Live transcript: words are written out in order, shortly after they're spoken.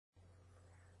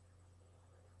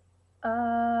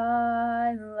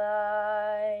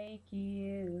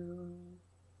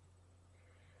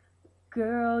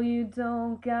you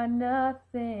don't got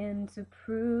nothing to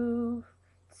prove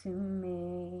to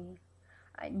me.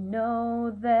 I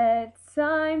know that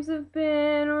times have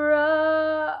been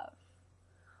rough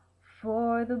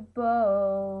for the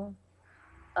both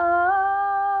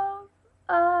of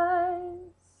us,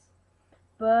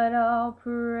 but I'll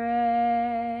pray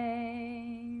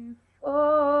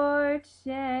for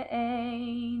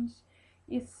change.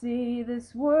 You see,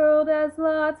 this world has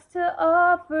lots to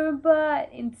offer,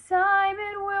 but in time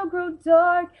it will grow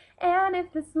dark. And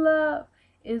if this love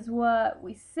is what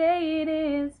we say it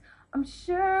is, I'm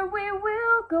sure we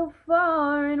will go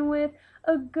far. And with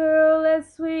a girl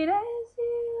as sweet as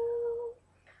you,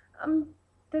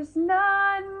 there's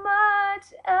not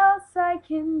much else I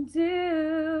can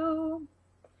do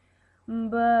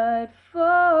but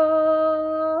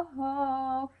fall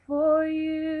for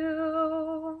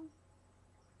you.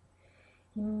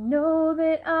 You know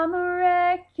that I'm a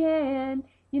wreck, and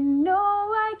you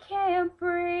know I can't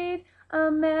breathe.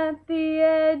 I'm at the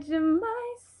edge of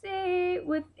my seat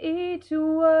with each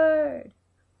word,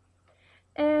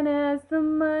 and as the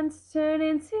months turn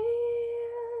into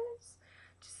years,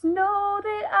 just know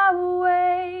that I will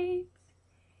wait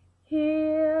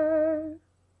here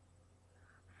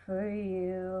for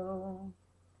you.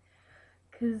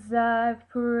 'Cause I've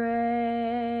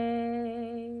prayed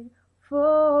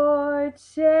for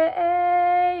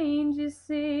change. You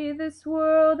see, this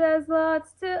world has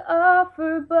lots to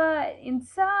offer, but in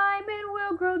time it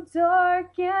will grow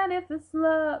dark. And if this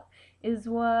love is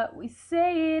what we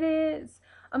say it is,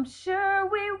 I'm sure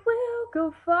we will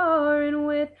go far. And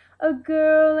with a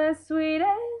girl as sweet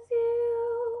as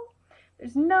you,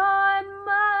 there's not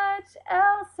much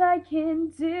else I can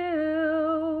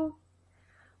do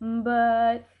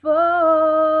but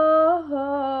fall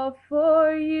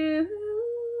for you,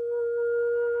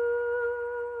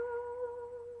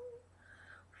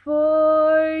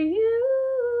 for you.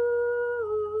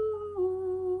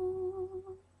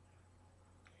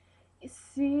 You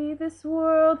see, this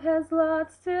world has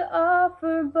lots to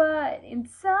offer, but in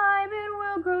time it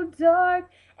will grow dark.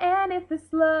 And if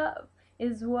this love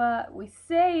is what we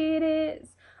say it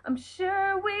is, I'm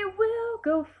sure we will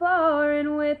go far.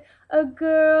 And with a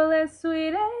girl as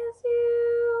sweet as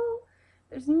you,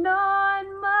 there's not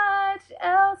much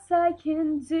else I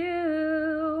can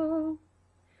do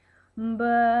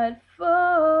but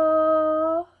fall